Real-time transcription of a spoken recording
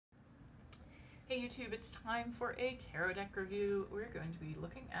Hey YouTube, it's time for a tarot deck review. We're going to be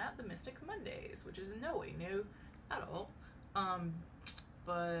looking at the Mystic Mondays, which is in no way new at all.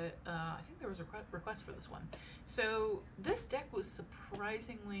 But I think there was a request for this one. So this deck has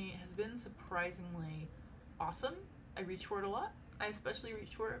been surprisingly awesome. I reach for it a lot. I especially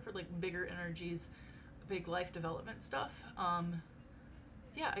reach for it for like bigger energies, big life development stuff.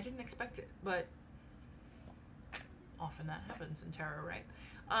 Yeah, I didn't expect it, but often that happens in tarot, right?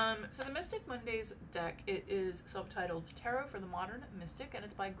 So the Mystic Mondays deck, it is subtitled Tarot for the Modern Mystic, and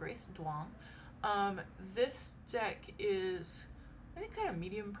it's by Grace Duong. This deck is, I think, kind of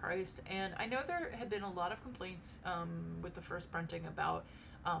medium priced, and I know there had been a lot of complaints with the first printing about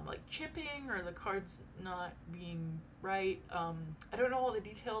like chipping or the cards not being right. I don't know all the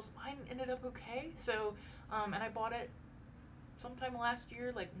details. Mine ended up okay, so and I bought it sometime last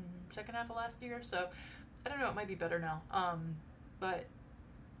year, like second half of last year, so I don't know, it might be better now. But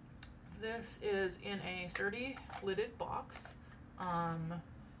this is in a sturdy lidded box,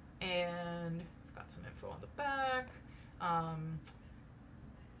 and it's got some info on the back,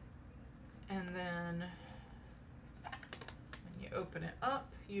 and then when you open it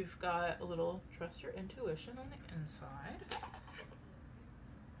up, you've got a little trust your intuition on the inside,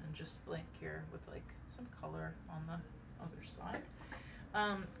 and just blank here with like some color on the other side.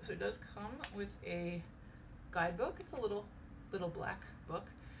 So it does come with a guidebook. It's a little black book,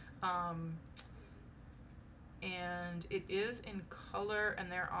 and it is in color,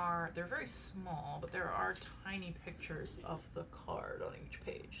 and they're very small, but there are tiny pictures of the card on each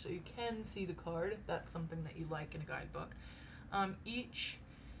page, so you can see the card if that's something that you like in a guidebook. Each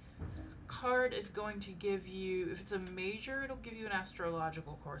card is going to give you, if it's a major, it'll give you an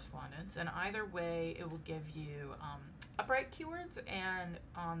astrological correspondence, and either way it will give you upright keywords, and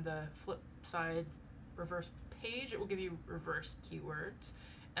on the flip side, reverse page, it will give you reverse keywords.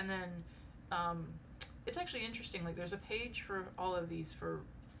 And then it's actually interesting, like there's a page for all of these for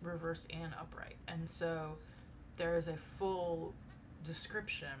reverse and upright, and so there is a full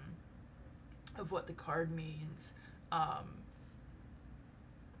description of what the card means.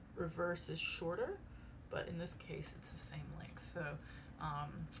 Reverse is shorter, but in this case it's the same length, so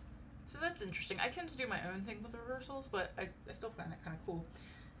so that's interesting. I tend to do my own thing with reversals, but I still find that kind of cool.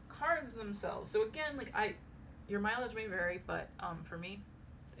 Cards themselves, so again, like your mileage may vary, but for me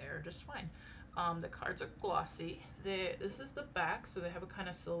they're just fine. The cards are glossy. This is the back, so they have a kind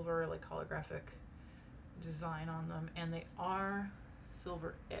of silver, like holographic design on them, and they are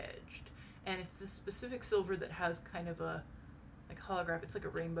silver edged, and it's this specific silver that has kind of a like holographic, it's like a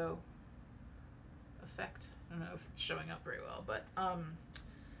rainbow effect. I don't know if it's showing up very well, but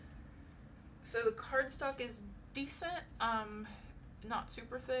so the cardstock is decent, not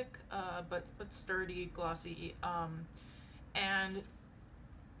super thick, but sturdy, glossy, and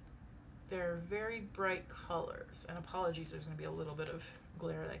they're very bright colors. And apologies, there's going to be a little bit of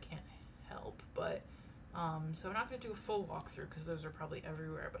glare that I can't help, but so I'm not going to do a full walkthrough because those are probably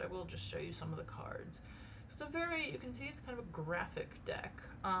everywhere, but I will just show you some of the cards. So you can see it's kind of a graphic deck.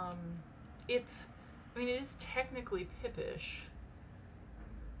 It is technically Pippish,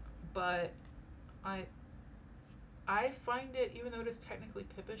 but I find it, even though it is technically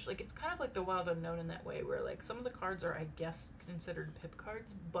Pippish, like it's kind of like the Wild Unknown in that way, where like some of the cards are, I guess, considered Pip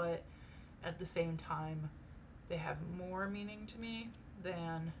cards, but at the same time they have more meaning to me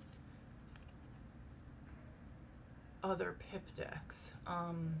than other Pip decks.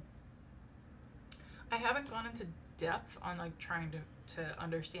 I haven't gone into depth on like trying to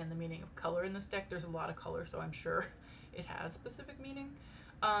understand the meaning of color in this deck. There's a lot of color, so I'm sure it has specific meaning.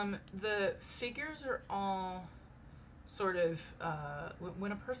 The figures are all sort of,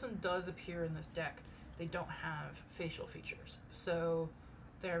 when a person does appear in this deck, they don't have facial features. So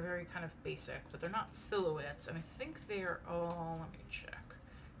they're very kind of basic, but they're not silhouettes, and I think they're all, let me check.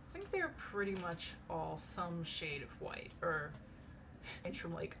 I think they're pretty much all some shade of white, or range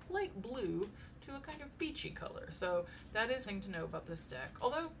from like light blue to a kind of beachy color. So that is something to know about this deck.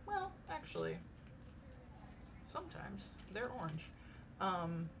 Although, well, actually, sometimes they're orange.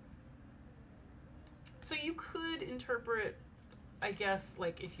 So you could interpret, I guess,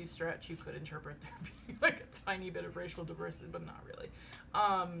 like if you stretch, you could interpret there being like a tiny bit of racial diversity, but not really.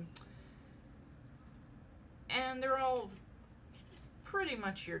 And they're all pretty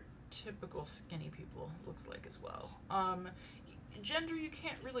much your typical skinny people, looks like, as well. Gender, you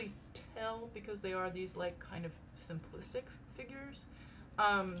can't really tell because they are these like kind of simplistic figures.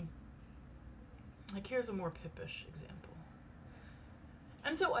 Like here's a more Pippish example.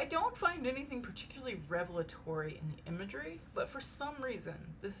 And so I don't find anything particularly revelatory in the imagery, but for some reason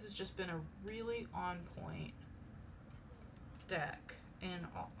this has just been a really on point deck in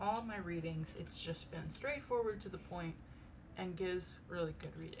all of my readings, it's just been straightforward to the point and gives really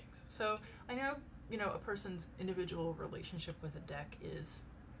good readings. So I know, you know, a person's individual relationship with a deck is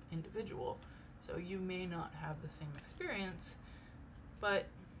individual, so you may not have the same experience, but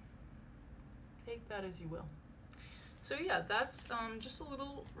take that as you will. So yeah, that's just a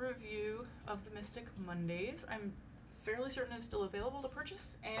little review of the Mystic Mondays. I'm fairly certain it's still available to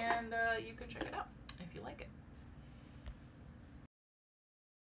purchase, and you can check it out if you like it.